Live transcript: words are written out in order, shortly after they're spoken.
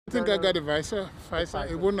think I got the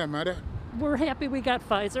Pfizer. It wouldn't have mattered. We're happy we got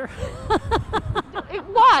Pfizer.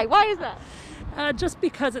 Why? Why is that? Just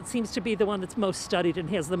because it seems to be the one that's most studied and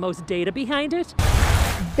has the most data behind it.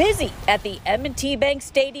 Busy at the M&T Bank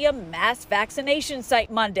Stadium mass vaccination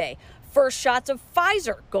site Monday. First shots of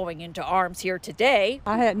Pfizer going into arms here today.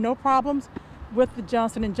 I had no problems with the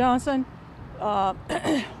Johnson & Johnson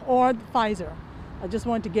or the Pfizer. I just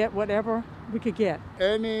wanted to get whatever we could get.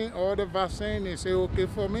 Any other vaccine is okay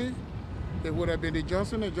for me. It would have been the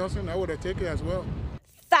Johnson & Johnson, I would have taken it as well.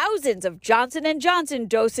 Thousands of Johnson & Johnson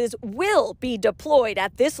doses will be deployed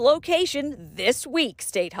at this location this week,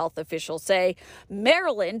 state health officials say.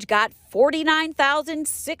 Maryland got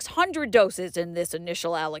 49,600 doses in this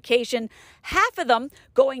initial allocation, half of them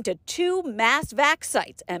going to two mass vac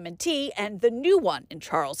sites, M&T and the new one in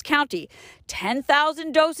Charles County.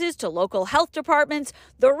 10,000 doses to local health departments,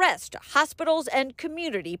 the rest to hospitals and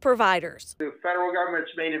community providers. The federal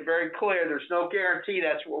government's made it very clear there's no guarantee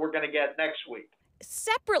that's what we're going to get next week.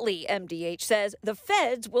 Separately, MDH says the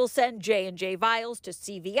feds will send J&J vials to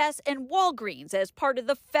CVS and Walgreens as part of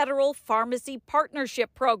the Federal Pharmacy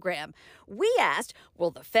Partnership Program. We asked,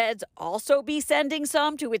 will the feds also be sending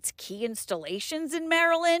some to its key installations in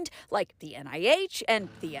Maryland, like the NIH and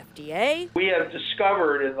the FDA? We have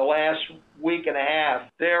discovered in the last week and a half,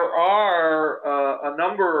 there are a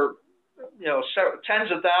number,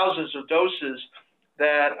 tens of thousands of doses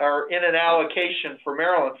that are in an allocation for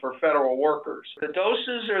Maryland for federal workers. The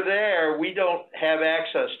doses are there, we don't have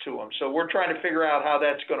access to them, so we're trying to figure out how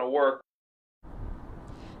that's going to work.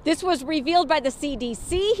 This was revealed by the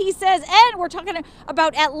CDC, he says, and we're talking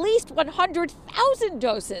about at least 100,000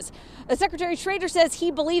 doses. Secretary Schrader says he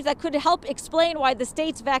believes that could help explain why the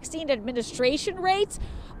state's vaccine administration rates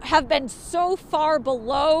have been so far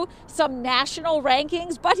below some national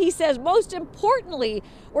rankings. But he says most importantly,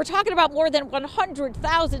 we're talking about more than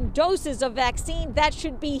 100,000 doses of vaccine that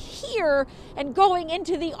should be here and going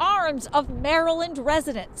into the arms of Maryland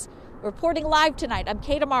residents. Reporting live tonight, I'm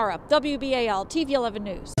Kate Amara, WBAL-TV 11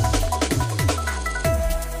 News.